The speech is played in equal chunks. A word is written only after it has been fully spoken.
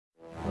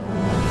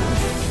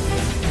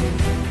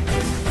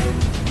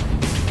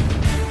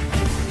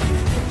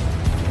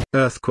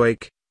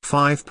Earthquake,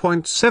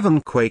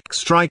 5.7 quake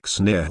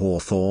strikes near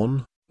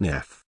Hawthorne,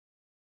 Nef.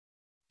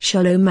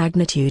 Shallow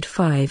magnitude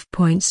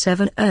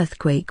 5.7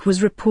 earthquake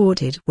was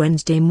reported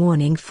Wednesday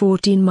morning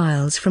 14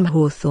 miles from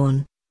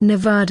Hawthorne,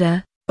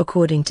 Nevada,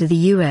 according to the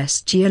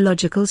U.S.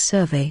 Geological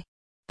Survey.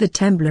 The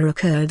temblor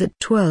occurred at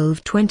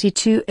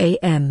 12:22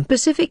 a.m.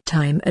 Pacific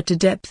Time at a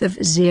depth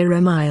of 0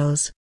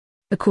 miles.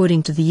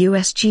 According to the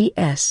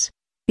USGS,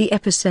 the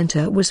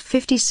epicenter was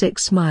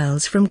 56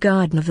 miles from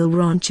Gardnerville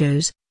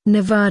Ranchos,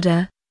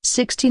 Nevada,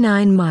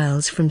 69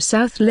 miles from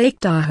South Lake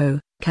Tahoe,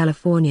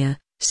 California,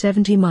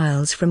 70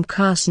 miles from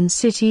Carson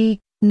City,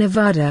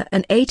 Nevada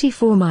and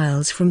 84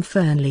 miles from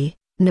Fernley,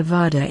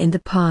 Nevada. In the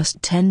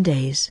past 10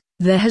 days,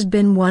 there has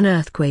been one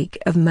earthquake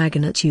of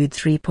magnitude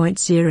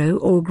 3.0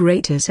 or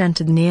greater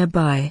centered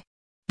nearby.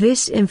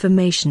 This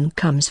information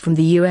comes from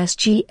the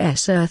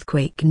USGS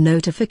Earthquake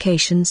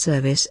Notification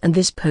Service, and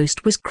this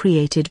post was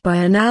created by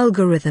an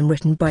algorithm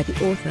written by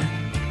the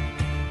author.